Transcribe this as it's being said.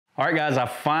All right, guys, I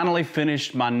finally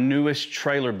finished my newest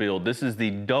trailer build. This is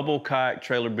the double kayak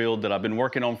trailer build that I've been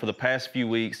working on for the past few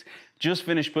weeks. Just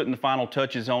finished putting the final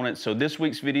touches on it. So this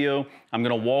week's video, I'm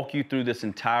gonna walk you through this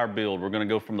entire build. We're gonna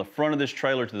go from the front of this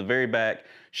trailer to the very back,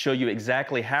 show you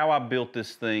exactly how I built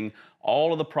this thing,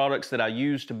 all of the products that I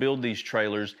used to build these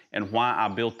trailers, and why I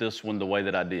built this one the way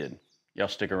that I did. Y'all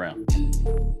stick around.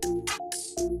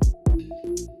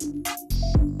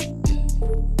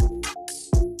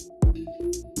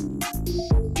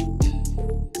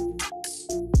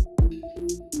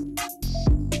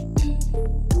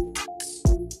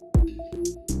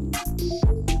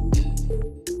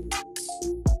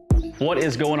 What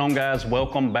is going on, guys?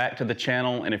 Welcome back to the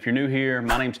channel. And if you're new here,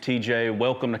 my name's TJ.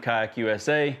 Welcome to Kayak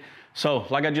USA. So,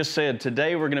 like I just said,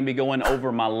 today we're gonna be going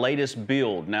over my latest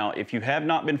build. Now, if you have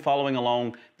not been following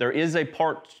along, there is a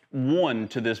part 1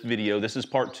 to this video. This is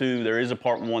part 2. There is a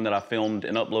part 1 that I filmed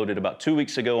and uploaded about 2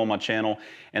 weeks ago on my channel.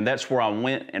 And that's where I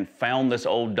went and found this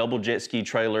old double jet ski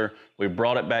trailer. We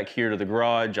brought it back here to the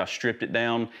garage. I stripped it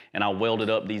down and I welded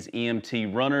up these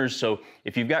EMT runners. So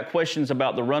if you've got questions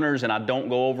about the runners and I don't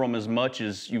go over them as much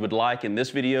as you would like in this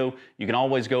video, you can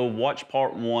always go watch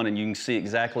part 1 and you can see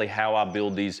exactly how I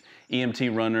build these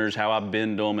EMT runners, how I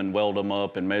bend them and weld them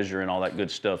up and measure and all that good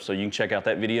stuff. So you can check out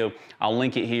that video. I'll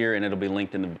link it here and it'll be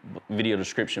linked in the video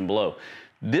description below.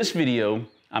 This video,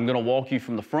 I'm gonna walk you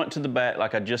from the front to the back,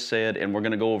 like I just said, and we're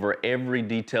gonna go over every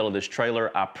detail of this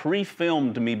trailer. I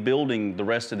pre-filmed me building the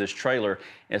rest of this trailer,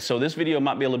 and so this video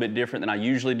might be a little bit different than I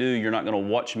usually do. You're not gonna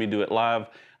watch me do it live.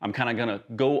 I'm kind of gonna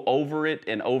go over it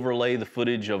and overlay the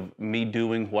footage of me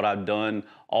doing what I've done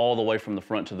all the way from the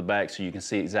front to the back so you can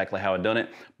see exactly how I've done it.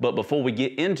 But before we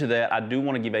get into that, I do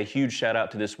want to give a huge shout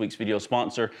out to this week's video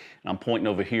sponsor. And I'm pointing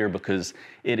over here because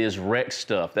it is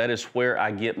Yak-Squad. That is where I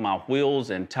get my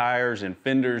wheels and tires and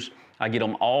fenders. I get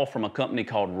them all from a company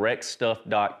called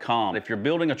Yak-Squad.com. If you're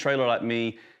building a trailer like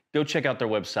me, go check out their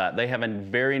website. They have a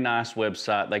very nice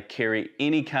website. They carry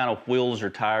any kind of wheels or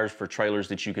tires for trailers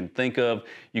that you can think of.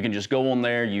 You can just go on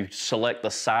there, you select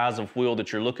the size of wheel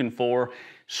that you're looking for,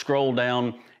 scroll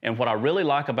down, and what I really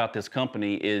like about this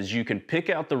company is you can pick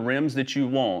out the rims that you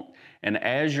want, and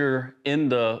as you're in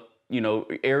the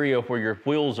area where your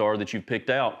wheels are that you've picked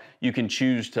out, you can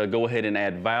choose to go ahead and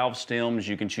add valve stems.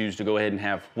 You can choose to go ahead and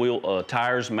have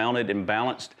tires mounted and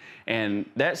balanced. And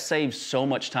that saves so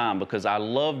much time because I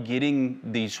love getting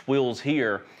these wheels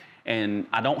here and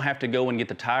I don't have to go and get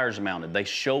the tires mounted. They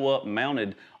show up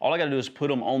mounted. All I gotta do is put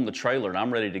them on the trailer and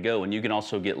I'm ready to go. And you can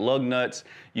also get lug nuts,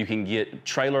 you can get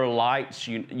trailer lights,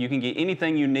 you can get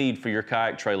anything you need for your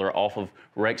kayak trailer off of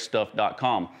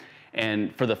Yak-Squad.com.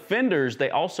 And for the fenders,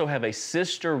 they also have a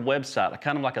sister website,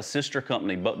 kind of like a sister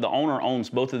company, but the owner owns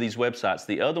both of these websites.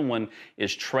 The other one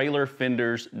is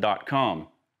trailerfenders.com.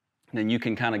 And you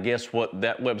can kind of guess what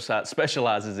that website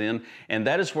specializes in. And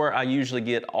that is where I usually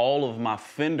get all of my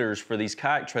fenders for these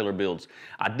kayak trailer builds.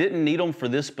 I didn't need them for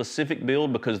this specific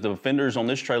build because the fenders on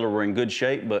this trailer were in good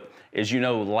shape. But as you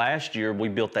know, last year we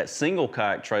built that single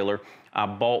kayak trailer. I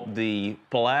bought the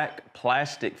black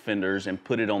plastic fenders and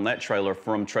put it on that trailer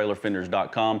from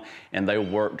trailerfenders.com, and they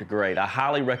worked great. I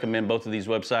highly recommend both of these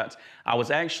websites. I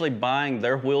was actually buying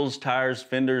their wheels, tires,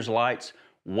 fenders, lights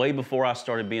way before I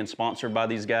started being sponsored by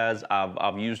these guys.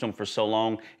 I've used them for so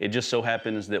long. It just so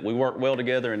happens that we work well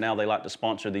together and now they like to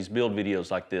sponsor these build videos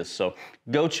like this. So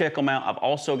go check them out. I've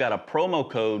also got a promo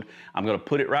code. I'm gonna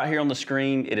put it right here on the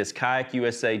screen. It is Kayak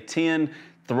USA 10.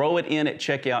 Throw it in at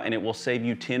checkout and it will save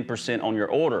you 10% on your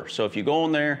order. So if you go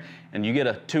on there and you get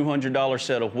a $200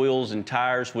 set of wheels and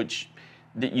tires, which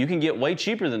you can get way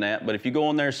cheaper than that, but if you go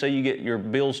on there, say you get your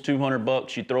bills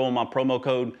 $200, you throw in my promo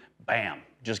code, bam,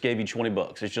 just gave you 20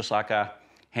 bucks. It's just like I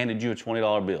handed you a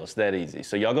 $20 bill. It's that easy.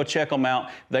 So y'all go check them out.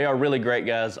 They are really great,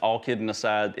 guys. All kidding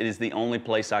aside, it is the only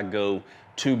place I go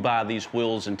to buy these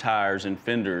wheels and tires and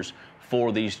fenders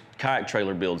for these kayak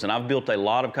trailer builds. And I've built a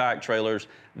lot of kayak trailers.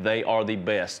 They are the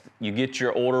best. You get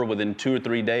your order within 2 or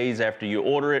 3 days after you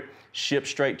order it, ship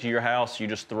straight to your house. You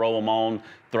just throw them on,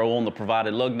 throw on the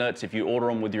provided lug nuts if you order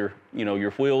them with your,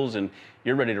 your wheels, and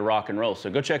you're ready to rock and roll.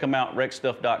 So go check them out,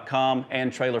 Yak-Squad.com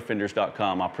and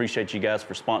trailerfenders.com. I appreciate you guys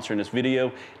for sponsoring this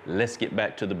video. Let's get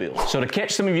back to the build. So to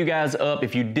catch some of you guys up,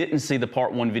 if you didn't see the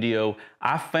part 1 video,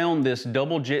 I found this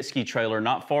double jet ski trailer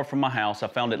not far from my house. I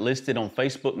found it listed on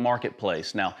Facebook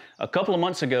Marketplace. Now, a couple of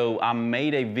months ago, I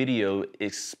made a video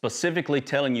specifically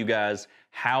telling you guys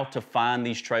how to find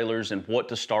these trailers and what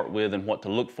to start with and what to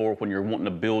look for when you're wanting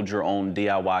to build your own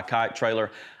DIY kayak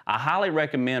trailer. I highly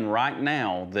recommend right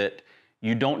now that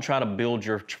you don't try to build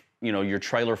your your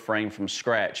trailer frame from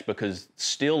scratch, because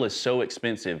steel is so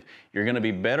expensive. You're gonna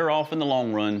be better off in the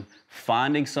long run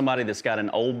finding somebody that's got an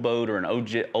old boat or an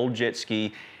old jet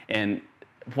ski. And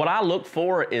what I look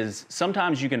for is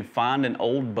sometimes you can find an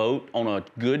old boat on a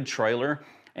good trailer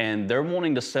and they're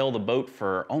wanting to sell the boat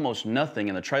for almost nothing,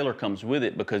 and the trailer comes with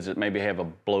it because it maybe have a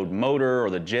blowed motor or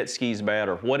the jet ski's bad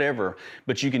or whatever.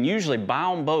 But you can usually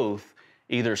buy them both,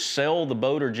 either sell the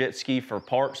boat or jet ski for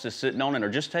parts that's sitting on it, or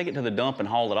just take it to the dump and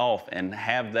haul it off and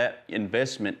have that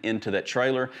investment into that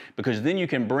trailer, because then you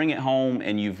can bring it home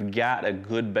and you've got a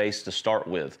good base to start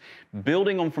with.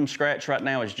 Building them from scratch right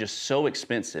now is just so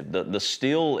expensive. The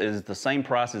steel is the same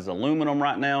price as aluminum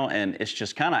right now, and it's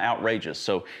just kind of outrageous.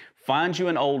 So find you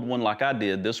an old one like I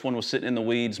did. This one was sitting in the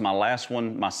weeds. My last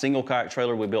one, my single kayak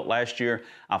trailer we built last year,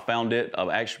 I found it.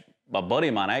 A buddy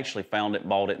of mine actually found it,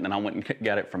 bought it, and then I went and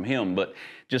got it from him. But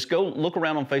just go look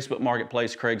around on Facebook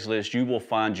Marketplace, Craigslist, you will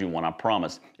find you one, I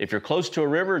promise. If you're close to a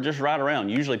river, just ride around.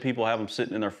 Usually people have them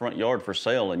sitting in their front yard for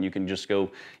sale, and you can just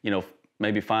go,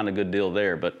 maybe find a good deal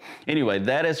there. But anyway,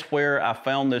 that is where I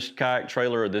found this kayak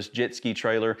trailer or this jet ski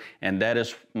trailer, and that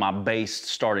is my base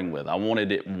starting with. I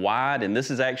wanted it wide, and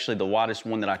this is actually the widest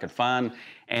one that I could find,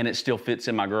 and it still fits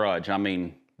in my garage. I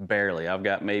mean, barely. I've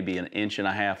got maybe 1.5 inches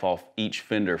off each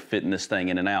fender fitting this thing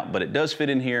in and out, but it does fit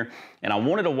in here. And I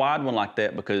wanted a wide one like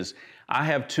that because I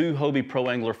have two Hobie Pro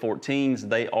Angler 14s.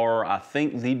 They are, I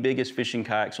think, the biggest fishing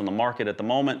kayaks on the market at the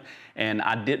moment, and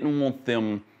I didn't want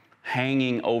them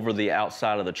hanging over the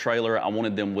outside of the trailer. I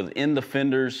wanted them within the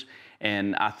fenders,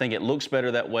 and I think it looks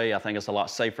better that way. I think it's a lot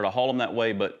safer to haul them that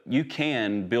way, but you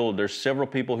can build, there's several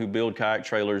people who build kayak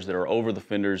trailers that are over the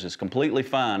fenders. It's completely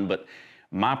fine, but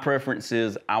my preference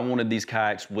is I wanted these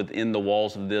kayaks within the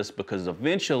walls of this, because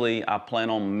eventually I plan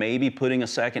on maybe putting a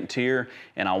second tier,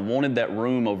 and I wanted that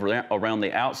room around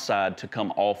the outside to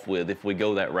come off with if we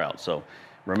go that route. So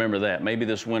remember that. Maybe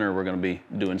this winter we're going to be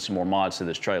doing some more mods to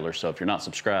this trailer. So if you're not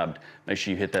subscribed, make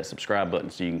sure you hit that subscribe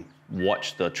button so you can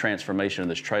watch the transformation of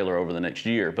this trailer over the next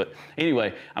year. But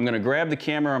anyway, I'm going to grab the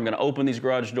camera. I'm going to open these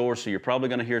garage doors, so you're probably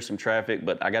going to hear some traffic,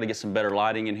 but I got to get some better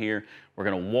lighting in here. We're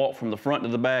going to walk from the front to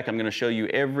the back. I'm going to show you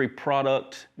every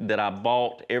product that I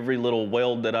bought, every little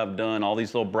weld that I've done, all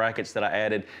these little brackets that I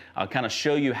added. I'll kind of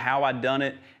show you how I done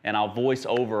it, and I'll voice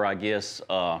over, I guess,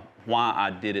 why I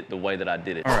did it the way that I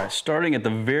did it. All right, starting at the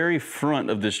very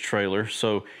front of this trailer.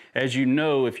 So as you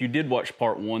know, if you did watch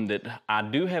part one, that I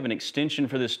do have an extension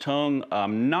for this tongue.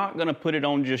 I'm not gonna put it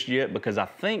on just yet because I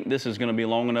think this is gonna be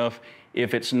long enough.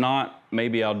 If it's not,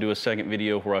 maybe I'll do a second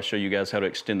video where I'll show you guys how to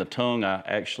extend the tongue. I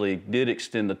actually did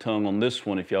extend the tongue on this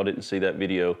one. If y'all didn't see that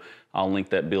video, I'll link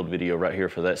that build video right here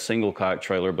for that single kayak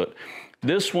trailer. But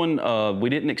this one, we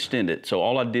didn't extend it. So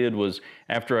all I did was,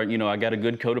 after I got a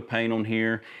good coat of paint on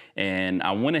here, and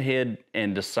I went ahead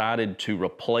and decided to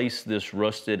replace this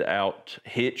rusted out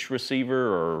hitch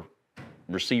receiver, or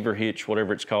receiver hitch,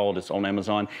 whatever it's called. It's on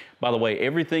Amazon. By the way,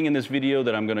 everything in this video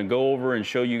that I'm gonna go over and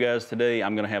show you guys today,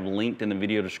 I'm gonna have linked in the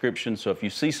video description. So if you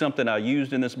see something I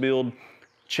used in this build,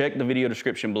 check the video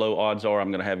description below. Odds are I'm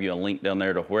gonna have you a link down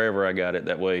there to wherever I got it.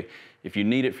 That way, if you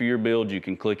need it for your build, you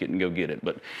can click it and go get it.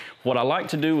 But what I like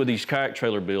to do with these kayak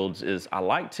trailer builds is I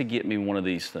like to get me one of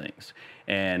these things.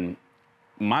 And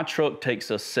my truck takes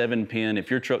a 7-pin.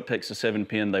 If your truck takes a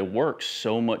 7-pin, they work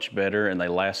so much better and they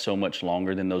last so much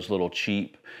longer than those little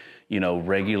cheap,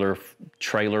 regular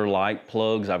trailer light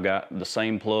plugs. I've got the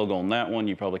same plug on that one.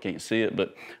 You probably can't see it,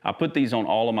 but I put these on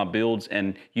all of my builds,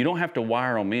 and you don't have to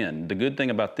wire them in. The good thing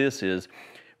about this is,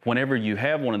 whenever you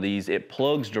have one of these, it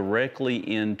plugs directly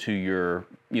into your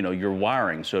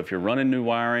wiring. So if you're running new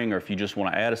wiring, or if you just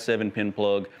want to add a 7-pin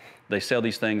plug, they sell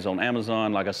these things on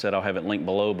Amazon. Like I said, I'll have it linked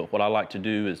below, but what I like to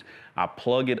do is I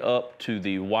plug it up to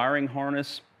the wiring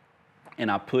harness, and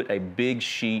I put a big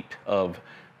sheet of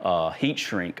heat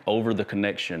shrink over the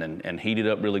connection and heat it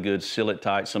up really good, seal it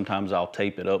tight. Sometimes I'll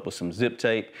tape it up with some zip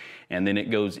tape, and then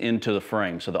it goes into the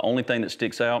frame. So the only thing that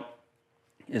sticks out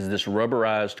is this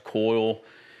rubberized coil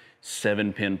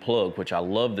 7-pin plug, which I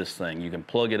love this thing. You can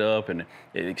plug it up and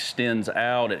it extends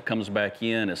out, it comes back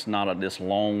in. It's not this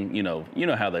long, you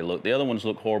know how they look. The other ones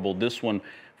look horrible. This one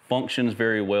functions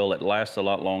very well. It lasts a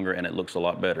lot longer and it looks a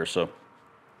lot better. So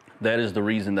that is the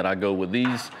reason that I go with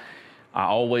these. I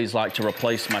always like to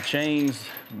replace my chains.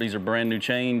 These are brand new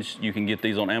chains. You can get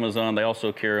these on Amazon. They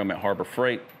also carry them at Harbor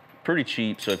Freight, pretty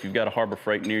cheap. So if you've got a Harbor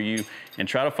Freight near you, and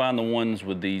try to find the ones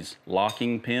with these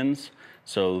locking pins.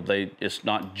 So it's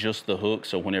not just the hook,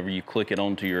 so whenever you click it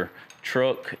onto your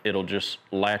truck, it'll just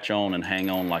latch on and hang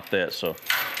on like that. So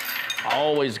I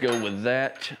always go with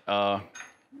that.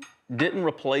 Didn't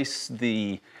replace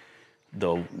the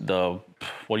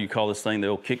what do you call this thing, the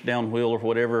old kick down wheel or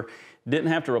whatever.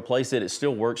 Didn't have to replace it. It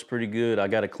still works pretty good. I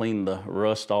got to clean the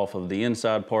rust off of the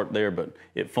inside part there, but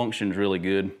it functions really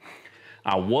good.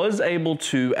 I was able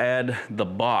to add the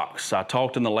box. I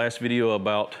talked in the last video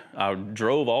about, I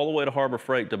drove all the way to Harbor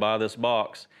Freight to buy this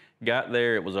box. Got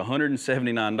there, it was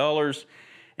 $179,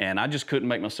 and I just couldn't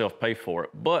make myself pay for it.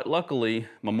 But luckily,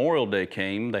 Memorial Day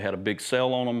came, they had a big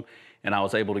sale on them, and I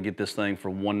was able to get this thing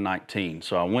for $119.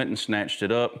 So I went and snatched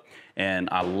it up, and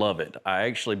I love it. I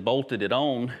actually bolted it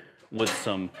on with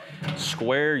some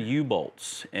square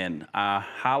U-bolts, and I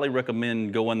highly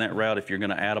recommend going that route if you're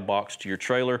gonna add a box to your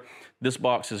trailer. This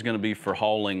box is gonna be for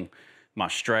hauling my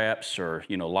straps or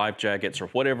life jackets or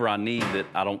whatever I need that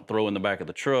I don't throw in the back of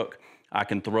the truck. I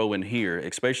can throw in here,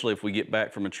 especially if we get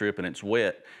back from a trip and it's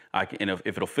wet. And if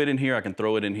it'll fit in here, I can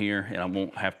throw it in here and I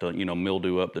won't have to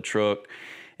mildew up the truck,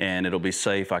 and it'll be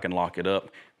safe, I can lock it up.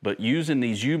 But using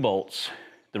these U-bolts,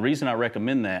 the reason I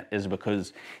recommend that is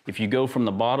because if you go from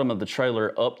the bottom of the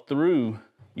trailer up through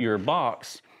your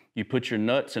box, you put your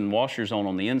nuts and washers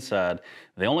on the inside.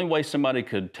 The only way somebody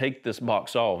could take this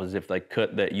box off is if they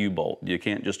cut that U-bolt. You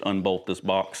can't just unbolt this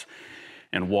box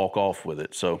and walk off with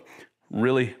it. So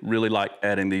really, really like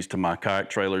adding these to my kayak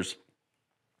trailers.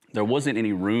 There wasn't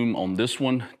any room on this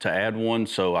one to add one,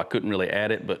 so I couldn't really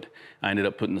add it, but I ended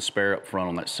up putting the spare up front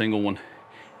on that single one.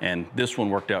 And this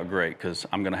one worked out great because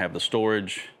I'm gonna have the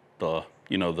storage, the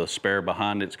spare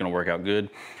behind it. It's gonna work out good.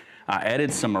 I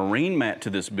added some marine mat to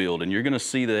this build, and you're gonna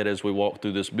see that as we walk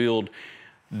through this build.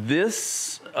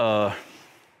 This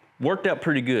worked out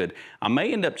pretty good. I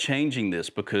may end up changing this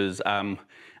because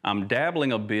I'm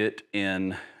dabbling a bit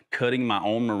in cutting my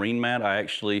own marine mat. I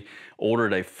actually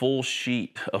ordered a full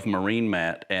sheet of marine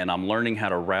mat, and I'm learning how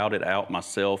to route it out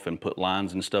myself and put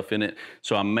lines and stuff in it.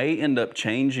 So I may end up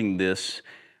changing this.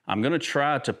 I'm gonna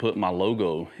try to put my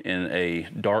logo in a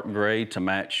dark gray to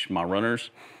match my runners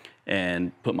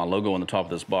and put my logo on the top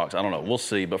of this box. I don't know, we'll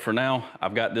see. But for now,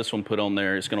 I've got this one put on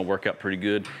there. It's gonna work out pretty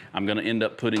good. I'm gonna end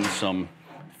up putting some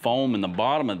foam in the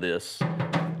bottom of this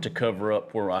to cover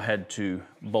up where I had to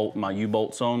bolt my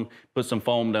U-bolts on. Put some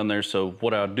foam down there so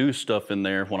what I do stuff in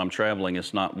there when I'm traveling,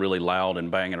 it's not really loud and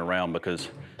banging around because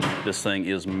this thing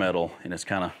is metal and it's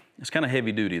kind of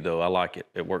heavy duty though. I like it.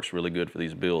 It works really good for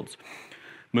these builds.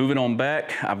 Moving on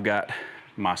back, I've got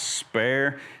my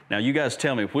spare. Now you guys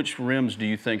tell me, which rims do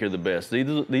you think are the best?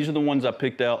 These are the ones I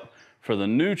picked out for the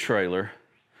new trailer,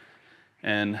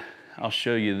 and I'll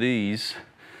show you these.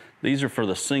 These are for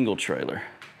the single trailer.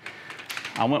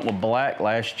 I went with black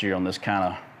last year on this kind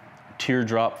of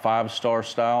teardrop 5-star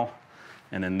style,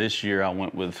 and then this year I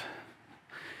went with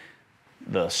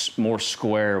the more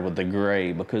square with the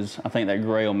gray because I think that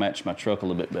gray will match my truck a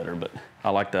little bit better, but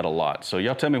I like that a lot. So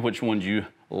y'all tell me which ones you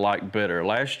like better,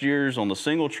 last year's on the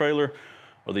single trailer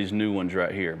or these new ones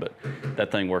right here, but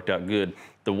that thing worked out good.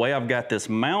 The way I've got this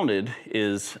mounted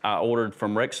is I ordered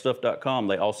from wreckstuff.com.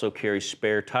 They also carry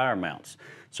spare tire mounts.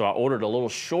 So I ordered a little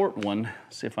short one,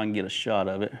 see if I can get a shot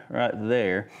of it right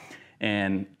there.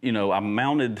 And I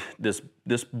mounted this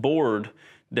board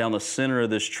down the center of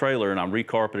this trailer, and I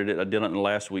recarpeted it. I did it in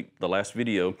the last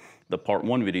video, the part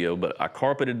 1 video, but I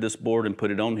carpeted this board and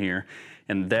put it on here,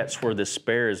 and that's where this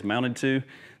spare is mounted to.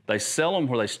 They sell them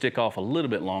where they stick off a little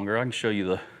bit longer. I can show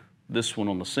you this one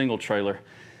on the single trailer.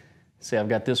 See, I've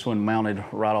got this one mounted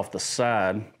right off the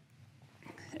side,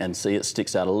 and see it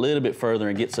sticks out a little bit further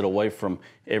and gets it away from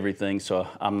everything, so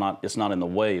it's not in the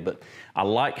way. But I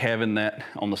like having that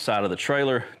on the side of the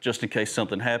trailer just in case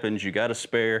something happens. You got a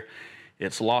spare.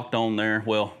 It's locked on there.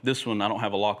 Well, this one, I don't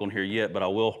have a lock on here yet, but I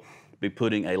will be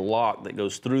putting a lock that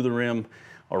goes through the rim,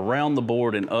 around the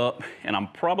board and up, and I'm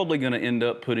probably gonna end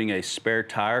up putting a spare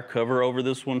tire cover over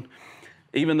this one.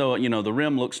 Even though, the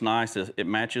rim looks nice, it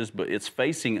matches, but it's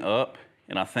facing up,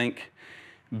 and I think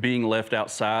being left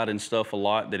outside and stuff a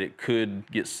lot, that it could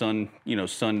get sun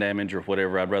damage or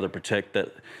whatever. I'd rather protect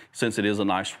that. Since it is a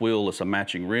nice wheel, it's a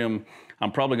matching rim,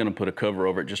 I'm probably gonna put a cover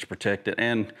over it just to protect it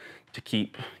and to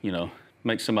keep,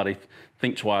 make somebody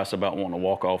think twice about wanting to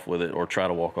walk off with it or try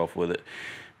to walk off with it.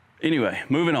 Anyway,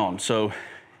 moving on. So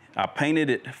I painted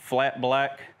it flat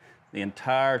black. The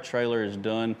entire trailer is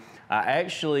done. I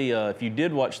actually, if you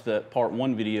did watch the part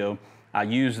 1 video, I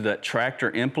used that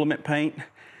tractor implement paint.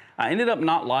 I ended up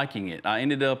not liking it. I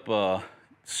ended up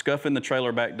scuffing the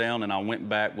trailer back down, and I went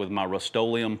back with my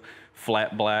Rust-Oleum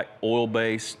flat black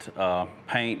oil-based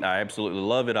paint. I absolutely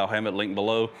love it. I'll have it linked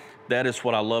below. That is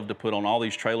what I love to put on all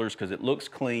these trailers because it looks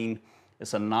clean.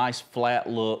 It's a nice flat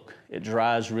look. It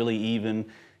dries really even.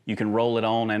 You can roll it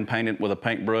on and paint it with a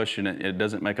paintbrush, and it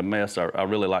doesn't make a mess. I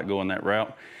really like going that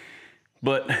route.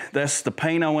 But that's the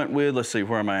paint I went with. Let's see,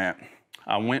 where am I at?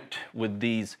 I went with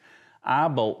these eye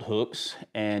bolt hooks,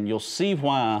 and you'll see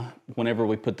why whenever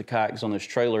we put the kayaks on this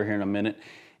trailer here in a minute,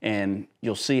 and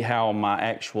you'll see how my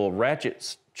actual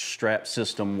ratchet strap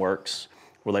system works,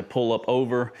 where they pull up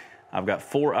over. I've got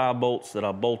 4 eye bolts that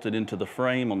I bolted into the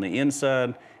frame on the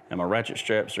inside, and my ratchet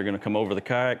straps are gonna come over the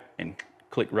kayak and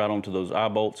click right onto those eye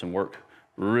bolts and work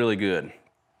really good.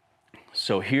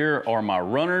 So here are my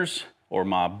runners, or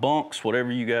my bunks,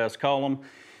 whatever you guys call them.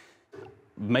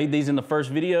 Made these in the first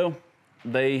video.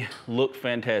 They look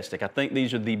fantastic. I think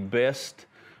these are the best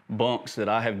bunks that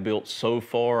I have built so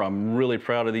far. I'm really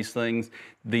proud of these things.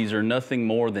 These are nothing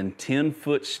more than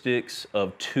 10-foot sticks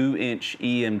of 2-inch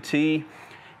EMT,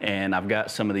 and I've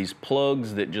got some of these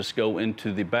plugs that just go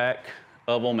into the back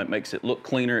of them. It makes it look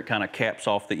cleaner. It kind of caps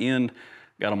off the end.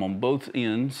 Got them on both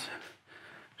ends.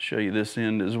 Show you this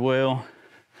end as well.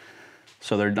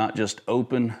 So they're not just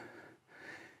open.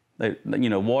 You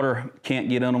know, water can't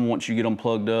get in them once you get them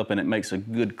plugged up, and it makes a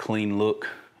good clean look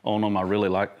on them. I really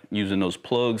like using those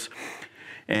plugs.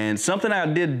 And something I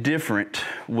did different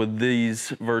with these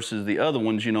versus the other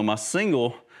ones, you know, my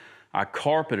single, I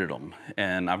carpeted them.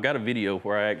 And I've got a video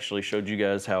where I actually showed you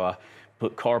guys how I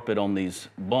put carpet on these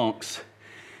bunks.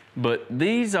 But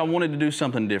these, I wanted to do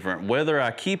something different. Whether I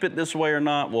keep it this way or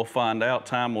not, we'll find out,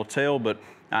 time will tell. But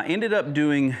I ended up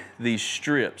doing these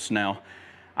strips. Now,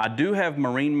 I do have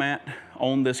marine mat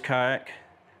on this kayak,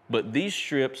 but these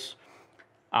strips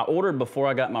I ordered before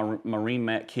I got my marine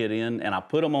mat kit in, and I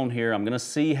put them on here. I'm gonna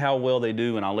see how well they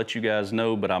do, and I'll let you guys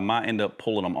know, but I might end up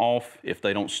pulling them off if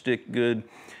they don't stick good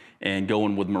and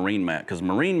going with marine mat. Because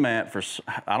marine mat,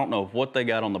 I don't know what they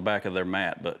got on the back of their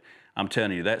mat, but I'm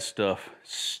telling you, that stuff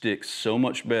sticks so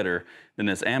much better than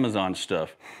this Amazon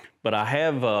stuff. But I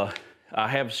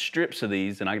have strips of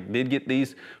these, and I did get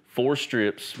these 4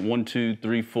 strips, 1, 2,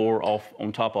 3, 4 off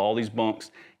on top of all these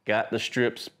bunks. Got the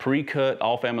strips pre-cut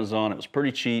off Amazon. It was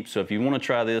pretty cheap. So if you want to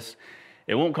try this,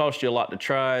 it won't cost you a lot to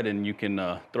try it, and you can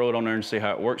throw it on there and see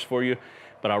how it works for you.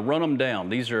 But I run them down.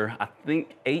 These are, I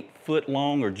think, 8 foot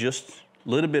long, or just a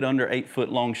little bit under 8 foot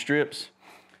long strips.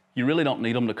 You really don't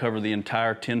need them to cover the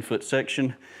entire 10-foot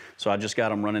section. So I just got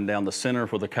them running down the center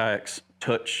where the kayaks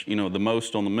touch, you know, the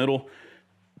most on the middle.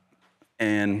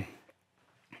 And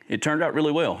it turned out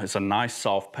really well. It's a nice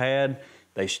soft pad.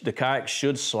 The kayak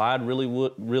should slide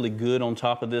really good on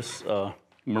top of this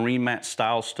marine mat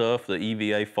style stuff, the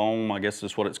EVA foam, I guess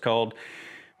is what it's called.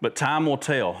 But time will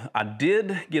tell. I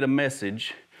did get a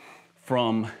message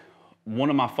from one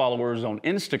of my followers on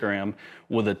Instagram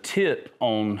with a tip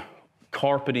on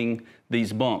carpeting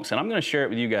these bunks. And I'm gonna share it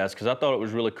with you guys because I thought it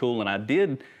was really cool. And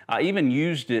I even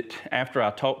used it after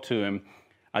I talked to him.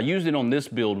 I used it on this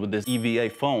build with this EVA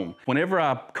foam. Whenever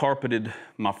I carpeted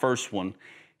my first one,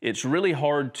 it's really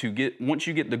hard to get, once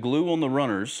you get the glue on the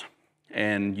runners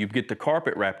and you get the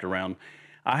carpet wrapped around,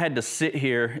 I had to sit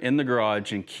here in the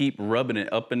garage and keep rubbing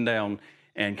it up and down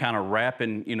and kind of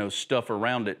wrapping, you know, stuff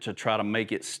around it to try to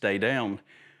make it stay down.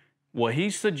 Well,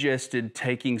 he suggested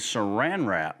taking saran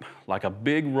wrap, like a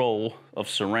big roll of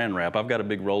saran wrap. I've got a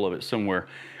big roll of it somewhere,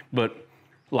 but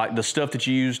like the stuff that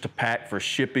you use to pack for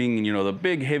shipping, you know, the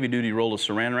big heavy duty roll of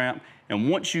saran wrap. And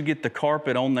once you get the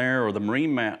carpet on there or the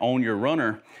marine mat on your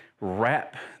runner,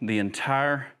 wrap the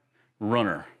entire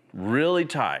runner really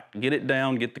tight. Get it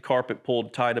down, get the carpet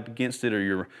pulled tight up against it,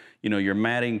 or your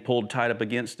matting pulled tight up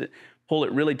against it. Pull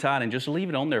it really tight and just leave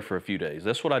it on there for a few days.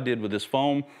 That's what I did with this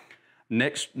foam.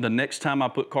 The next time I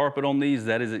put carpet on these,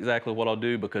 that is exactly what I'll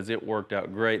do because it worked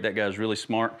out great. That guy's really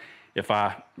smart. If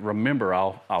I remember,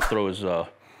 I'll throw his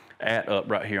at up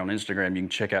right here on Instagram. You can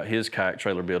check out his kayak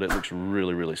trailer build. It looks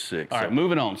really, really sick. All right,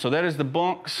 moving on. So that is the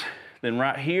bunks. Then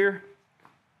right here,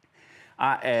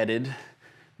 I added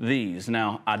these.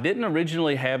 Now, I didn't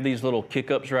originally have these little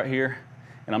kick-ups right here,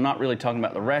 and I'm not really talking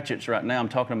about the ratchets right now. I'm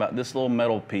talking about this little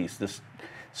metal piece, this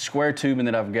square tubing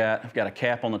that I've got. I've got a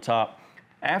cap on the top.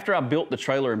 After I built the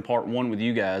trailer in part 1 with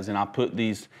you guys, and I put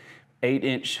these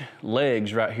 8-inch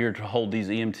legs right here to hold these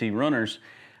EMT runners,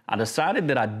 I decided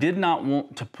that I did not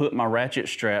want to put my ratchet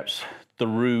straps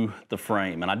through the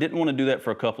frame. And I didn't want to do that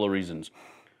for a couple of reasons.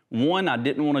 One, I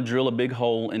didn't want to drill a big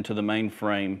hole into the main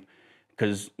frame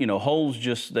because, you know, holes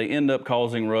they end up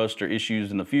causing rust or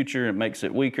issues in the future. It makes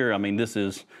it weaker. I mean, this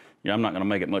is, you know, I'm not going to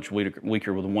make it much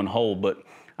weaker with one hole, but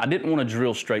I didn't want to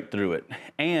drill straight through it.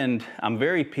 And I'm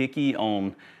very picky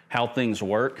on how things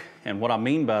work. And what I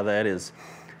mean by that is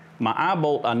my eye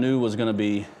bolt I knew was going to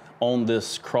be on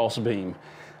this cross beam.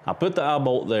 I put the eye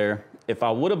bolt there. If I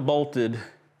would have bolted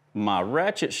my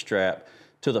ratchet strap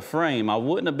to the frame, I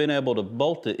wouldn't have been able to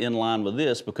bolt it in line with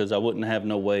this because I wouldn't have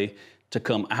no way to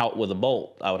come out with a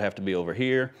bolt. I would have to be over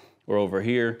here or over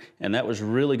here, and that was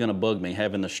really gonna bug me,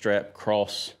 having the strap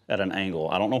cross at an angle.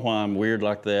 I don't know why I'm weird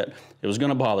like that. It was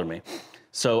gonna bother me.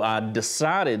 So I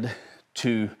decided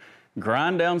to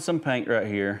grind down some paint right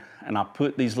here, and I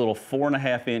put these little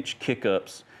 4.5 inch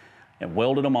kick-ups and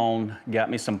welded them on, got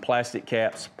me some plastic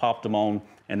caps, popped them on,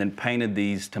 and then painted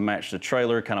these to match the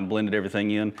trailer, kind of blended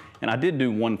everything in. And I did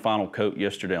do one final coat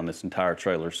yesterday on this entire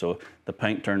trailer, so the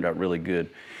paint turned out really good.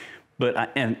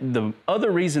 And the other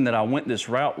reason that I went this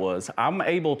route was I'm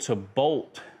able to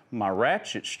bolt my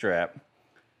ratchet strap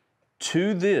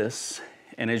to this,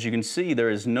 and as you can see, there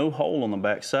is no hole on the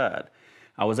back side.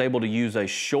 I was able to use a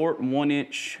short 1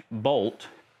 inch bolt.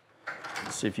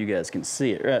 Let's see if you guys can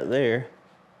see it right there.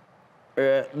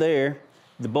 Right there.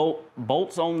 The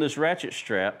bolts on this ratchet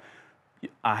strap,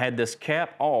 I had this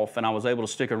cap off and I was able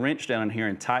to stick a wrench down in here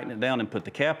and tighten it down and put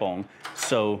the cap on.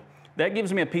 So that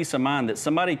gives me a peace of mind that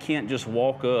somebody can't just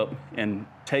walk up and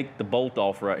take the bolt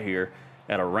off right here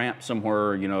at a ramp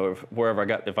somewhere, you know, wherever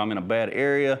if I'm in a bad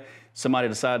area, somebody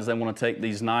decides they want to take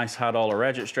these nice $high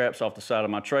ratchet straps off the side of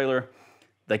my trailer.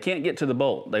 They can't get to the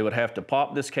bolt. They would have to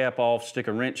pop this cap off, stick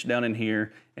a wrench down in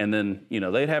here, and then, you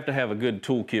know, they'd have to have a good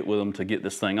toolkit with them to get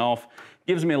this thing off.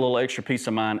 Gives me a little extra peace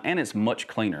of mind, and it's much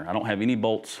cleaner. I don't have any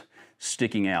bolts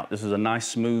sticking out. This is a nice,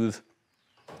 smooth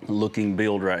looking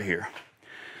build right here.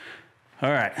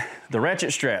 All right, the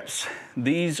ratchet straps.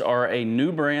 These are a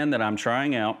new brand that I'm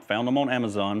trying out. Found them on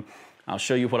Amazon. I'll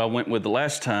show you what I went with the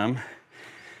last time.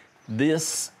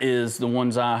 This is the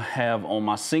ones I have on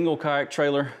my single kayak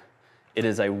trailer. It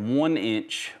is a 1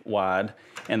 inch wide,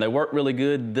 and they work really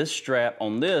good. This strap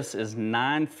on this is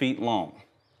 9 feet long,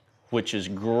 which is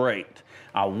great.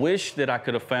 I wish that I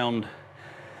could have found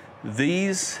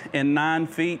these in 9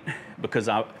 feet, because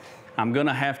I'm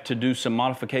gonna have to do some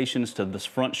modifications to this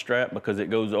front strap because it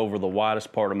goes over the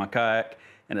widest part of my kayak,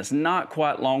 and it's not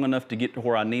quite long enough to get to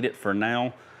where I need it for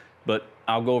now, but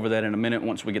I'll go over that in a minute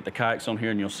once we get the kayaks on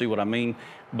here and you'll see what I mean.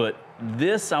 But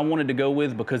this I wanted to go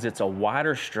with because it's a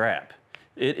wider strap.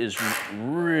 It is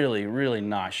really, really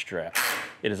nice strap.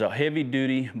 It is a heavy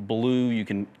duty blue. You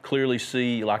can clearly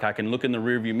see, like I can look in the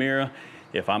rearview mirror.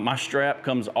 If my strap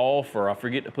comes off or I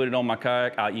forget to put it on my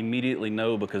kayak, I immediately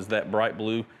know because that bright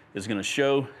blue is gonna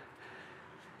show.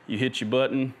 You hit your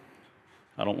button.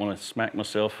 I don't wanna smack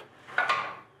myself.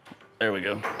 There we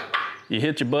go. You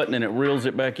hit your button and it reels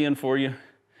it back in for you.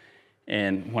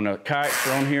 And when the kayaks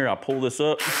are on here, I pull this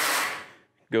up,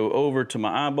 go over to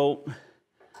my eye bolt.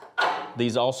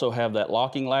 These also have that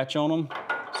locking latch on them,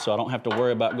 so I don't have to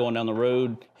worry about going down the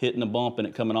road, hitting a bump and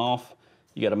it coming off.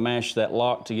 You gotta mash that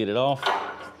lock to get it off.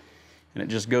 And it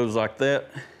just goes like that.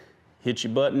 Hit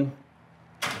your button,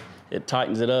 it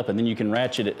tightens it up, and then you can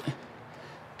ratchet it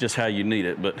just how you need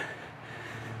it. But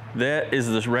that is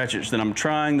the ratchets that I'm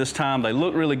trying this time. They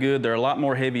look really good. They're a lot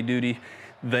more heavy duty.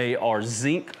 They are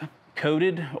zinc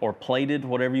coated or plated,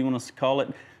 whatever you want to call it.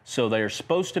 So they are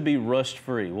supposed to be rust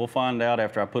free. We'll find out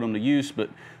after I put them to use, but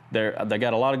they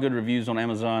got a lot of good reviews on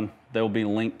Amazon. They'll be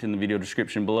linked in the video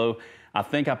description below. I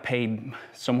think I paid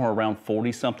somewhere around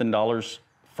 40 something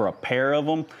for a pair of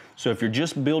them. So if you're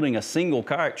just building a single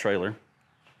kayak trailer,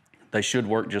 they should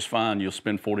work just fine. You'll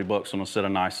spend 40 bucks on a set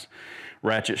of nice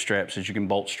ratchet straps that you can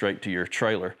bolt straight to your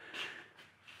trailer.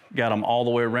 Got them all the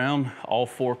way around, all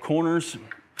 4 corners,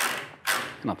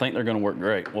 and I think they're gonna work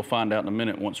great. We'll find out in a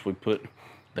minute once we put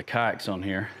the kayaks on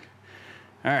here.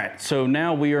 All right, so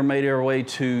now we are made our way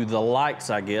to the lights,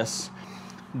 I guess.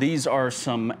 These are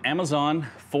some Amazon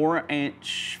 4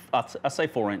 inch, I say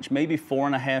 4 inch, maybe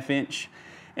 4.5 inch.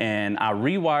 And I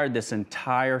rewired this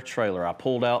entire trailer. I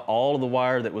pulled out all of the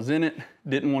wire that was in it,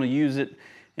 didn't want to use it,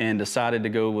 and decided to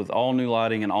go with all new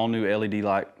lighting and all new LED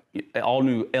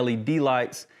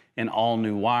lights and all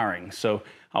new wiring. So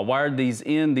I wired these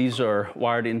in. These are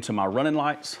wired into my running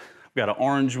lights. I've got an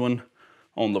orange one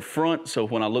on the front, so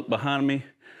when I look behind me,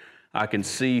 I can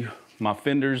see my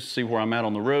fenders, see where I'm at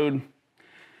on the road.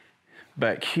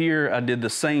 Back here, I did the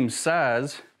same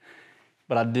size,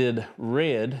 but I did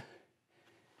red,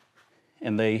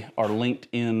 and they are linked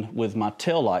in with my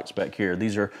tail lights back here.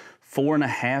 These are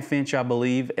 4.5 inch, I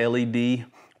believe, LED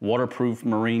waterproof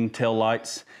marine tail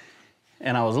lights.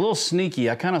 And I was a little sneaky.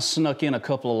 I kind of snuck in a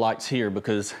couple of lights here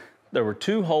because there were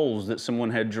 2 holes that someone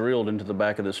had drilled into the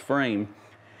back of this frame.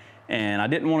 And I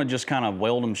didn't want to just kind of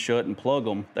weld them shut and plug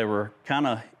them. They were kind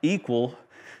of equal.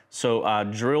 So I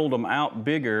drilled them out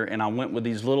bigger and I went with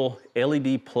these little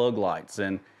LED plug lights,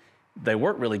 and they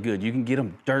work really good. You can get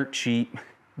them dirt cheap.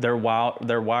 They're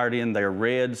wired in, they're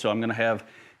red. So I'm gonna have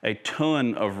a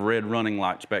ton of red running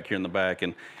lights back here in the back.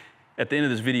 And at the end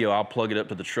of this video, I'll plug it up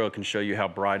to the truck and show you how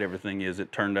bright everything is.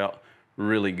 It turned out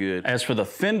really good. As for the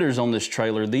fenders on this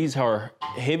trailer, these are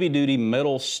heavy duty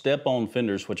metal step-on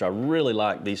fenders, which I really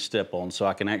like these step-on, so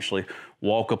I can actually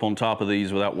walk up on top of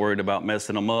these without worried about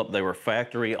messing them up. They were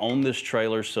factory on this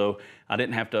trailer, so I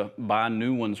didn't have to buy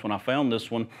new ones when I found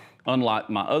this one. Unlike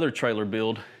my other trailer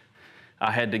build,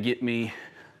 I had to get me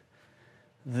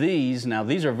these. Now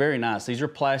these are very nice. These are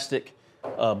plastic,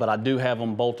 but I do have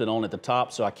them bolted on at the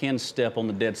top, so I can step on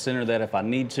the dead center of that if I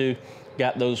need to.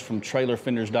 Got those from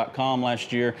trailerfenders.com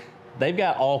last year. They've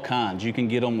got all kinds. You can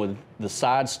get them with the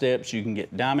side steps. You can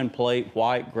get diamond plate,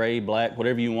 white, gray, black,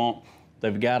 whatever you want.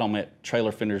 They've got them at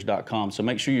trailerfenders.com. So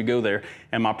make sure you go there.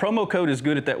 And my promo code is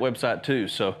good at that website too.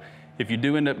 So if you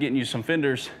do end up getting you some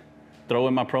fenders, throw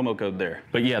in my promo code there.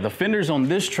 But yeah, the fenders on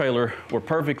this trailer were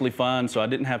perfectly fine. So I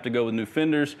didn't have to go with new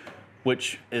fenders,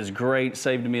 which is great.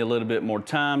 Saved me a little bit more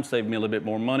time, saved me a little bit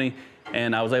more money.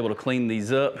 And I was able to clean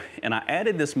these up. And I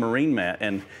added this marine mat,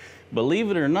 and believe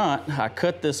it or not, I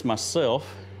cut this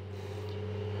myself.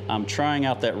 I'm trying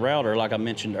out that router like I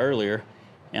mentioned earlier,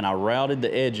 and I routed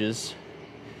the edges,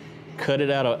 cut it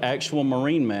out of actual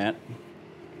marine mat,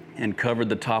 and covered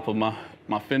the top of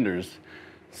my fenders.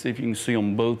 See if you can see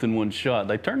them both in one shot.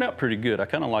 They turned out pretty good. I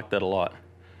kind of like that a lot.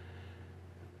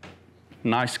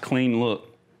 Nice clean look.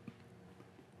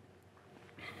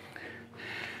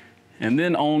 And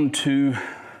then on to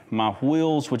my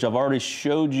wheels, which I've already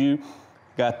showed you.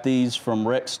 Got these from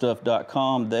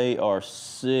wreckstuff.com. They are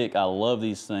sick. I love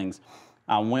these things.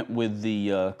 I went with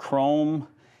the chrome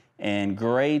and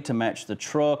gray to match the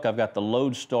truck. I've got the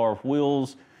Lodestar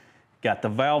wheels, got the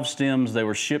valve stems. They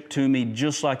were shipped to me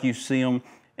just like you see them.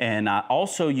 And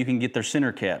also you can get their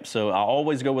center caps. So I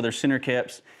always go with their center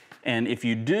caps. And if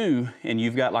you do, and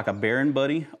you've got like a bearing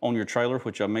buddy on your trailer,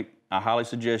 which I highly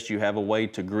suggest you have a way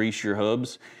to grease your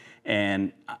hubs.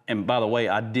 And by the way,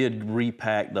 I did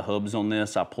repack the hubs on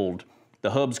this. I pulled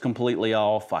the hubs completely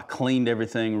off. I cleaned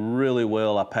everything really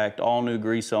well. I packed all new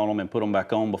grease on them and put them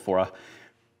back on before I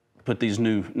put these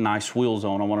new nice wheels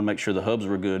on. I want to make sure the hubs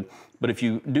were good. But if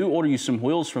you do order you some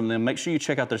wheels from them, make sure you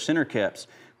check out their center caps,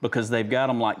 because they've got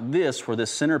them like this, where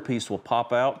this centerpiece will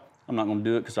pop out. I'm not going to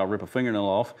do it because I'll rip a fingernail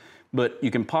off. But you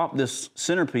can pop this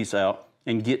centerpiece out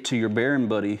and get to your bearing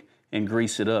buddy and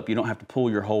grease it up. You don't have to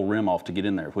pull your whole rim off to get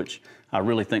in there, which I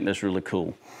really think that's really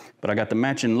cool. But I got the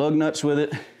matching lug nuts with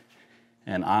it,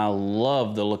 and I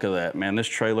love the look of that. Man, this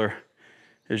trailer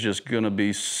is just gonna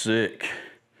be sick.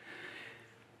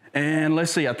 And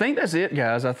let's see, I think that's it,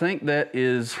 guys. I think that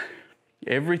is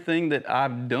everything that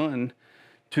I've done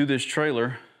to this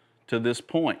trailer to this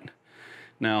point.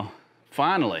 Now,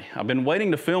 finally, I've been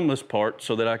waiting to film this part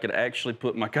so that I could actually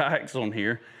put my kayaks on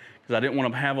here, because I didn't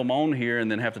want to have them on here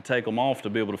and then have to take them off to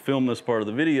be able to film this part of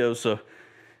the video. So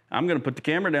I'm going to put the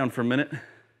camera down for a minute.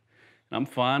 I'm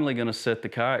finally going to set the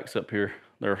kayaks up here,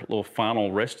 their little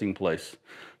final resting place.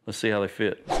 Let's see how they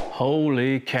fit.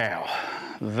 Holy cow,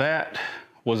 that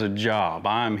was a job.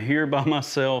 I'm here by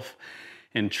myself,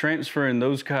 and transferring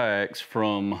those kayaks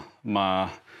from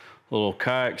my little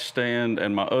kayak stand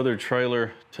and my other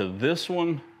trailer to this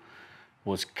one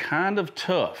was kind of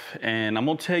tough. And I'm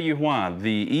gonna tell you why. The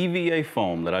EVA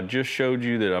foam that I just showed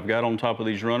you that I've got on top of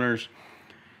these runners,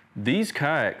 these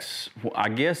kayaks, I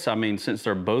guess, I mean, since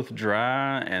they're both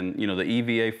dry and you know the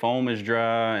EVA foam is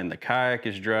dry and the kayak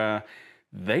is dry,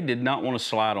 they did not want to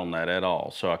slide on that at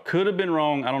all. So I could have been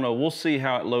wrong. I don't know. We'll see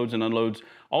how it loads and unloads.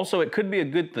 Also, it could be a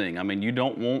good thing. I mean, you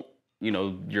don't want, you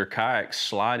know, your kayak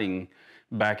sliding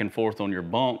back and forth on your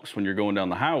bunks when you're going down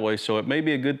the highway. So it may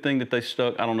be a good thing that they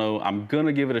stuck. I don't know. I'm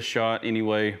gonna give it a shot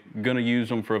anyway. Gonna use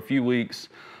them for a few weeks,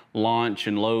 launch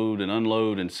and load and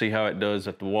unload and see how it does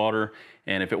at the water.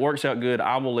 And if it works out good,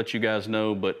 I will let you guys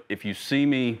know. But if you see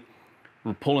me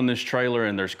pulling this trailer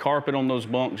and there's carpet on those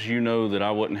bunks, you know that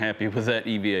I wasn't happy with that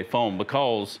EVA foam,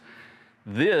 because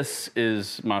this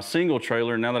is my single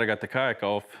trailer. Now that I got the kayak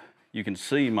off, you can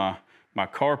see my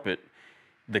carpet.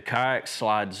 The kayak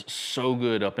slides so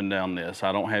good up and down this.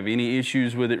 I don't have any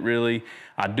issues with it really.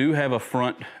 I do have a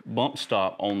front bump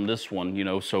stop on this one, you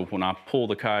know, so when I pull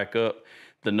the kayak up,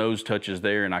 the nose touches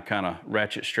there and I kind of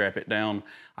ratchet strap it down.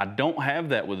 I don't have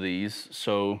that with these,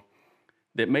 so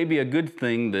that may be a good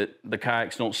thing that the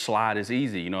kayaks don't slide as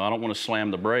easy. You know, I don't want to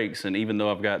slam the brakes, and even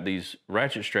though I've got these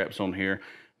ratchet straps on here,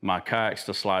 my kayaks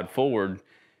to slide forward.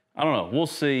 I don't know, we'll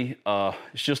see.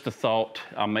 It's just a thought.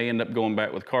 I may end up going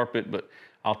back with carpet, but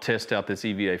I'll test out this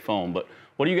EVA foam. But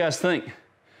what do you guys think?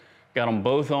 Got them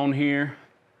both on here.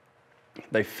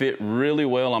 They fit really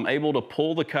well. I'm able to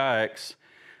pull the kayaks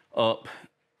up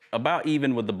about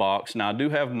even with the box. Now I do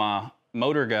have my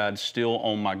motor guide still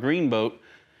on my green boat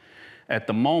at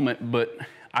the moment, but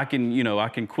I can, you know, I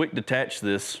can quick detach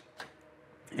this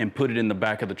and put it in the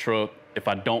back of the truck if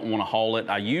I don't want to haul it.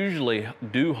 I usually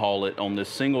do haul it on this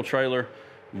single trailer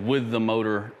with the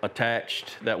motor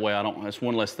attached. That way that's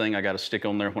one less thing I got to stick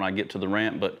on there when I get to the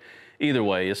ramp. But either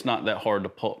way, it's not that hard to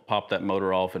pop that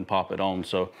motor off and pop it on.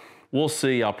 So we'll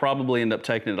see. I'll probably end up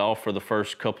taking it off for the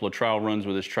first couple of trial runs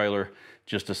with this trailer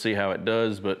just to see how it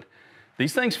does. But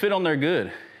these things fit on there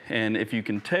good. And if you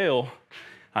can tell,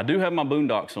 I do have my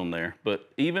boondocks on there, but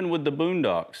even with the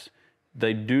boondocks,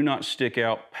 they do not stick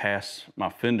out past my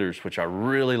fenders, which I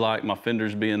really like my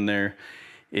fenders being there.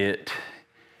 It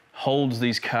holds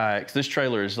these kayaks. This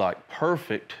trailer is like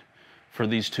perfect for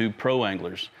these two pro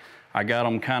anglers. I got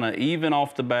them kind of even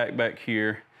off the back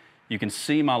here. You can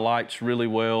see my lights really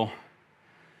well.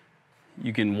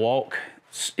 You can walk,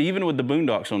 even with the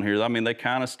boondocks on here, I mean, they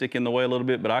kind of stick in the way a little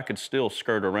bit, but I could still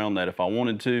skirt around that if I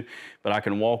wanted to, but I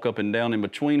can walk up and down in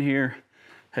between here.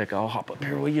 Heck, I'll hop up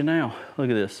here with you now. Look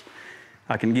at this.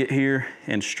 I can get here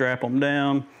and strap them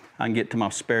down. I can get to my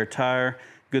spare tire.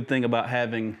 Good thing about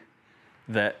having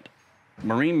that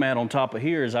marine mat on top of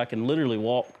here is I can literally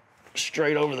walk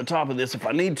straight over the top of this if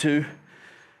I need to.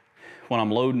 When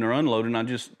I'm loading or unloading, I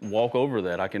just walk over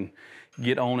that. I can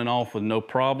get on and off with no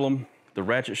problem. The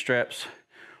ratchet straps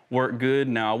work good.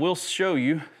 Now I will show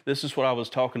you, this is what I was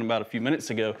talking about a few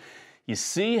minutes ago. You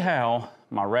see how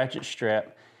my ratchet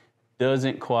strap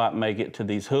doesn't quite make it to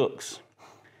these hooks.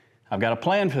 I've got a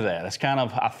plan for that. It's kind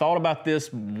of, I thought about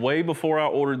this way before I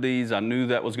ordered these. I knew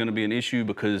that was gonna be an issue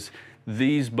because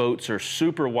these boats are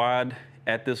super wide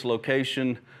at this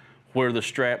location where the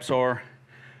straps are.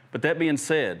 But that being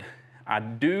said, I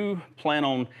do plan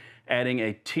on adding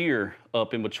a tier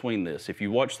up in between this. If you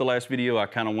watched the last video, I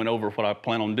kind of went over what I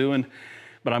plan on doing,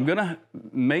 but I'm gonna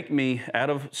make me, out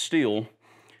of steel,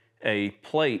 a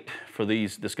plate for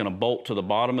these that's gonna bolt to the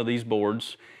bottom of these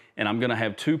boards, and I'm gonna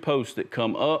have two posts that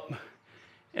come up,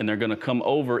 and they're gonna come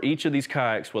over each of these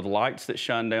kayaks with lights that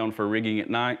shine down for rigging at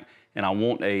night, and I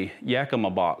want a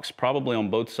Yakima box, probably on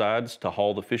both sides, to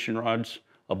haul the fishing rods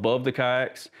above the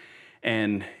kayaks.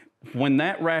 And when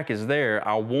that rack is there,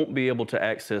 I won't be able to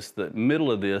access the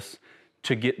middle of this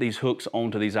to get these hooks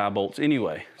onto these eye bolts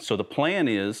anyway. So the plan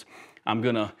is I'm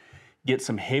gonna get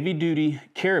some heavy duty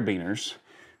carabiners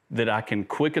that I can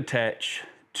quick attach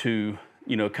to,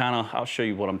 you know, I'll show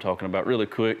you what I'm talking about really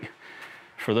quick.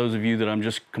 For those of you that I'm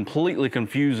just completely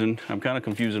confusing, I'm kind of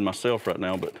confusing myself right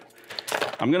now, but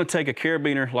I'm gonna take a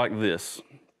carabiner like this,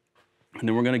 and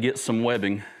then we're gonna get some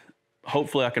webbing.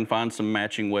 Hopefully I can find some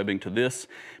matching webbing to this,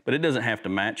 but it doesn't have to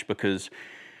match because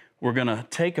we're gonna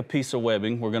take a piece of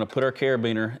webbing, we're gonna put our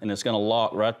carabiner, and it's gonna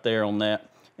lock right there on that.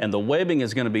 And the webbing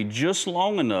is gonna be just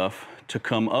long enough to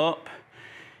come up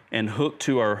and hook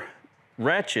to our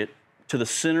ratchet to the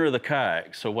center of the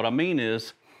kayak. So what I mean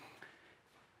is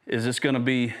it's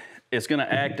gonna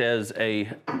act as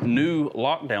a new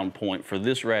lockdown point for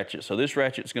this ratchet. So this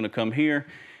ratchet's gonna come here,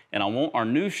 and I want our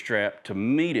new strap to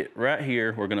meet it right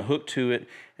here. We're gonna hook to it,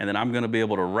 and then I'm gonna be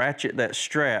able to ratchet that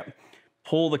strap,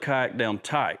 pull the kayak down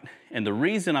tight. And the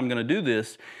reason I'm gonna do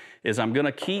this is I'm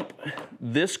gonna keep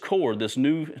this cord, this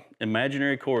new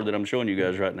imaginary cord that I'm showing you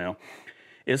guys right now,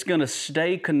 it's gonna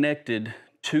stay connected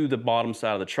to the bottom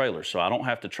side of the trailer. So I don't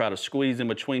have to try to squeeze in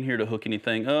between here to hook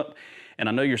anything up. And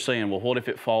I know you're saying, well, what if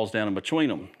it falls down in between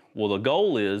them? Well, the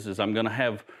goal is I'm gonna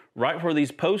have right where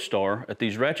these posts are at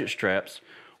these ratchet straps,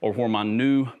 or where my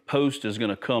new post is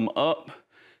gonna come up,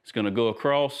 it's gonna go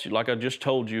across, like I just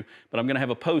told you, but I'm gonna have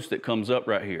a post that comes up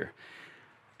right here.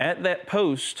 At that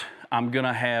post, I'm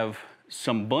gonna have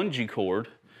some bungee cord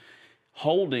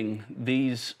holding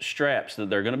these straps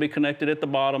that they're gonna be connected at the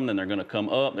bottom, then they're gonna come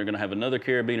up, they're gonna have another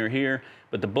carabiner here,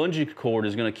 but the bungee cord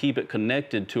is gonna keep it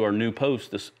connected to our new post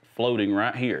that's floating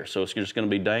right here. So it's just gonna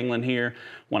be dangling here.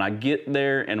 When I get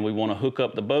there and we wanna hook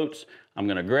up the boats, I'm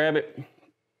gonna grab it,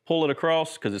 pull it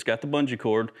across, because it's got the bungee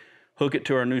cord, hook it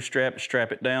to our new strap,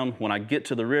 strap it down. When I get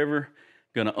to the river,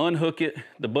 gonna unhook it,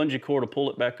 the bungee cord will pull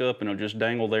it back up, and it'll just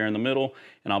dangle there in the middle,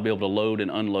 and I'll be able to load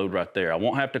and unload right there. I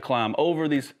won't have to climb over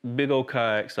these big old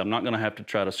kayaks. I'm not gonna have to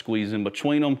try to squeeze in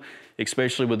between them,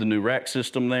 especially with the new rack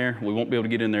system there. We won't be able to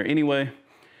get in there anyway,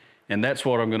 and that's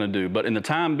what I'm gonna do. But in the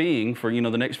time being, for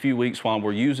the next few weeks while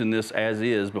we're using this as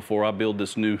is, before I build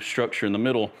this new structure in the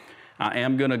middle, I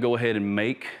am gonna go ahead and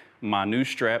make my new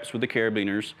straps with the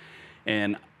carabiners,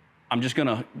 and I'm just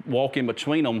gonna walk in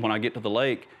between them when I get to the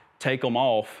lake, take them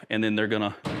off, and then they're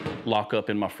gonna lock up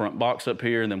in my front box up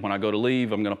here, and then when I go to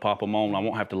leave, I'm gonna pop them on. I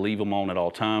won't have to leave them on at all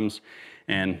times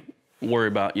and worry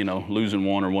about, losing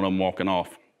one or one of them walking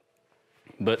off.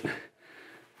 But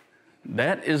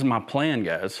that is my plan,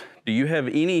 guys. Do you have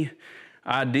any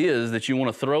ideas that you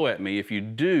want to throw at me. If you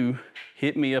do,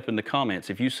 hit me up in the comments.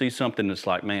 If you see something that's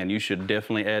like, man, you should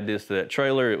definitely add this to that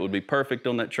trailer, it would be perfect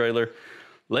on that trailer,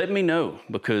 let me know,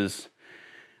 because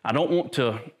I don't want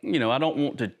to, I don't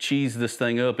want to cheese this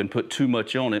thing up and put too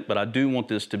much on it, but I do want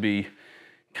this to be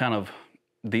kind of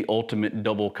the ultimate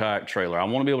double kayak trailer. I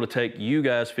want to be able to take you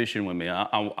guys fishing with me.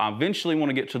 I eventually want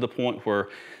to get to the point where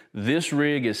this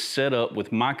rig is set up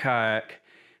with my kayak,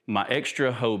 my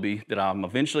extra Hobie that I'm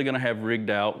eventually going to have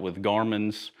rigged out with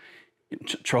Garmin's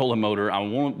trolling motor. I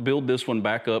want to build this one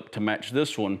back up to match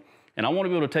this one, and I want to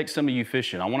be able to take some of you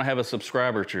fishing. I want to have a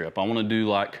subscriber trip. I want to do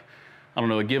like, I don't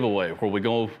know, a giveaway where we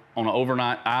go on an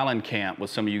overnight island camp with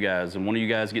some of you guys, and one of you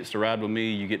guys gets to ride with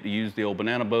me. You get to use the old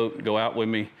banana boat, go out with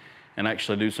me, and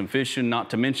actually do some fishing. Not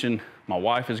to mention, my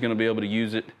wife is going to be able to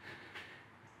use it.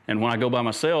 And when I go by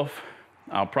myself,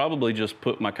 I'll probably just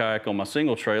put my kayak on my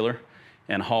single trailer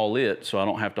and haul it so I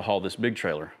don't have to haul this big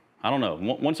trailer. I don't know.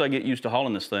 Once I get used to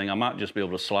hauling this thing, I might just be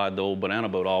able to slide the old banana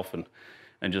boat off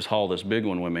and just haul this big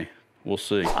one with me. We'll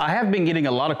see. I have been getting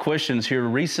a lot of questions here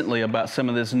recently about some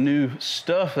of this new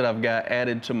stuff that I've got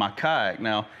added to my kayak.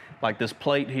 Now, like this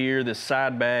plate here, this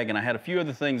side bag, and I had a few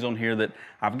other things on here that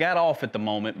I've got off at the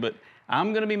moment, but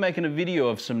I'm gonna be making a video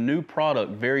of some new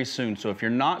product very soon. So if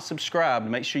you're not subscribed,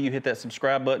 make sure you hit that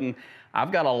subscribe button.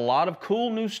 I've got a lot of cool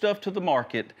new stuff to the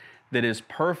market that is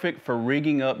perfect for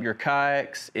rigging up your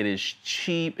kayaks. It is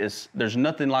cheap. There's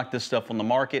nothing like this stuff on the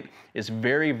market. It's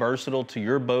very versatile to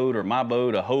your boat or my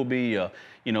boat, a Hobie,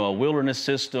 a wilderness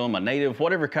system, a native,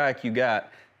 whatever kayak you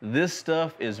got. This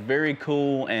stuff is very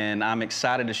cool, and I'm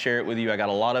excited to share it with you. I got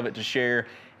a lot of it to share,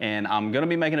 and I'm gonna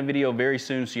be making a video very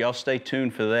soon, so y'all stay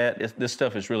tuned for that. This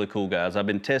stuff is really cool, guys. I've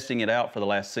been testing it out for the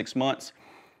last 6 months.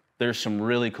 There's some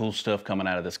really cool stuff coming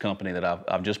out of this company that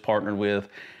I've just partnered with.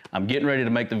 I'm getting ready to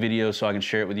make the video so I can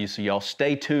share it with you. So y'all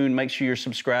stay tuned, make sure you're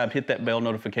subscribed, hit that bell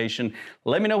notification.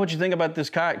 Let me know what you think about this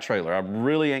kayak trailer. I'm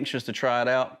really anxious to try it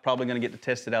out. Probably gonna get to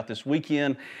test it out this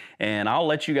weekend, and I'll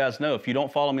let you guys know. If you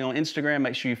don't follow me on Instagram,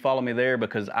 make sure you follow me there,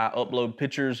 because I upload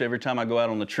pictures every time I go out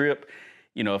on the trip.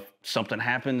 If something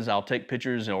happens, I'll take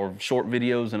pictures or short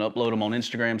videos and upload them on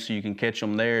Instagram so you can catch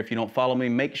them there. If you don't follow me,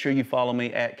 make sure you follow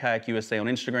me at Kayak USA on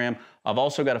Instagram. I've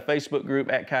also got a Facebook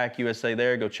group at Kayak USA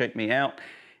there. Go check me out.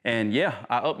 And yeah,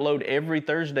 I upload every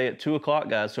Thursday at 2 o'clock,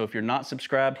 guys. So if you're not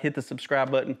subscribed, hit the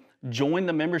subscribe button. Join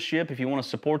the membership if you want to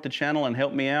support the channel and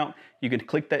help me out. You can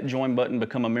click that join button,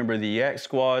 become a member of the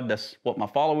Yak-Squad. That's what my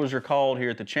followers are called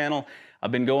here at the channel.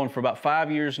 I've been going for about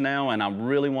 5 years now, and I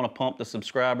really want to pump the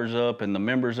subscribers up and the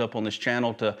members up on this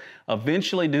channel to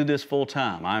eventually do this full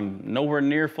time. I'm nowhere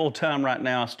near full time right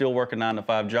now. I still work a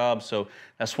 9-to-5 job, so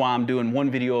that's why I'm doing one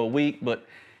video a week. But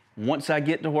once I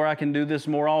get to where I can do this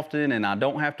more often and I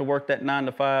don't have to work that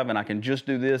 9-to-5 and I can just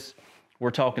do this,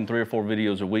 we're talking 3 or 4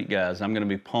 videos a week, guys. I'm gonna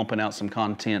be pumping out some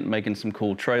content, making some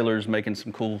cool trailers, making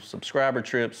some cool subscriber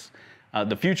trips.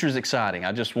 The future is exciting.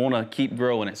 I just wanna keep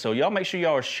growing it. So y'all make sure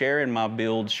y'all are sharing my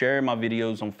builds, sharing my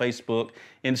videos on Facebook,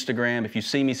 Instagram. If you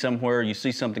see me somewhere, you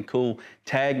see something cool,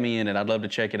 tag me in it. I'd love to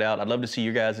check it out. I'd love to see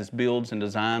your guys' builds and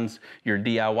designs, your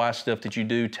DIY stuff that you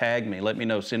do. Tag me, let me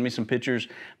know. Send me some pictures.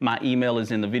 My email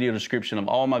is in the video description of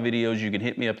all my videos. You can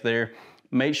hit me up there.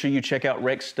 Make sure you check out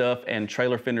Rec Stuff and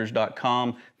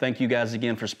TrailerFenders.com. Thank you guys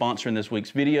again for sponsoring this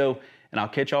week's video, and I'll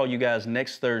catch all you guys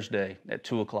next Thursday at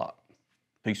 2 o'clock.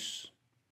 Peace.